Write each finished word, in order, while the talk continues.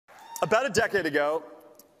About a decade ago,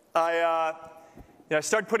 I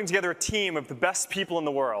started putting together a team of the best people in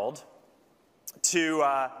the world to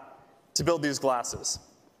build these glasses.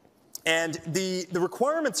 And the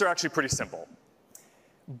requirements are actually pretty simple.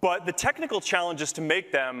 But the technical challenges to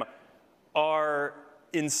make them are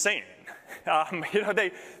insane.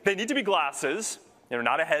 They need to be glasses,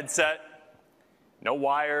 not a headset, no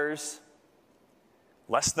wires,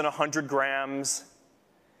 less than 100 grams.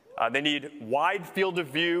 They need wide field of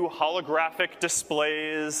view, holographic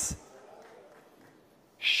displays,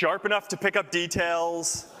 sharp enough to pick up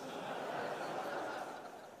details,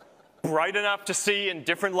 bright enough to see in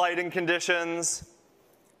different lighting conditions,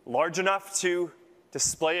 large enough to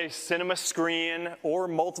display a cinema screen or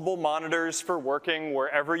multiple monitors for working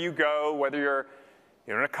wherever you go, whether you're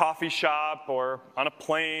in a coffee shop or on a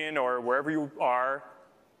plane or wherever you are.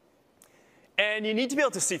 And you need to be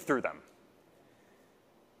able to see through them.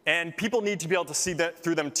 And people need to be able to see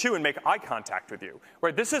through them too and make eye contact with you.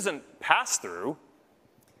 Right? This isn't pass-through.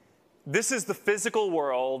 This is the physical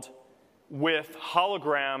world with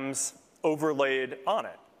holograms overlaid on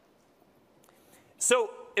it. So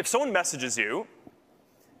if someone messages you,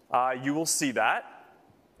 you will see that.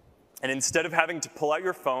 And instead of having to pull out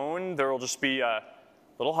your phone, there will just be a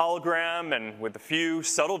little hologram, and with a few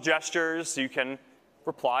subtle gestures, you can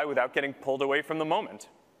reply without getting pulled away from the moment.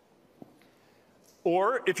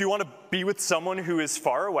 Or if you want to be with someone who is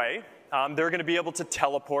far away, they're going to be able to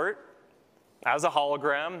teleport as a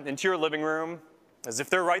hologram into your living room, as if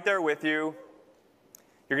they're right there with you.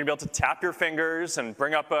 You're going to be able to tap your fingers and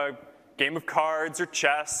bring up a game of cards or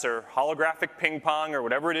chess or holographic ping pong or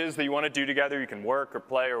whatever it is that you want to do together. You can work or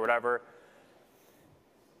play or whatever.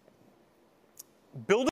 Building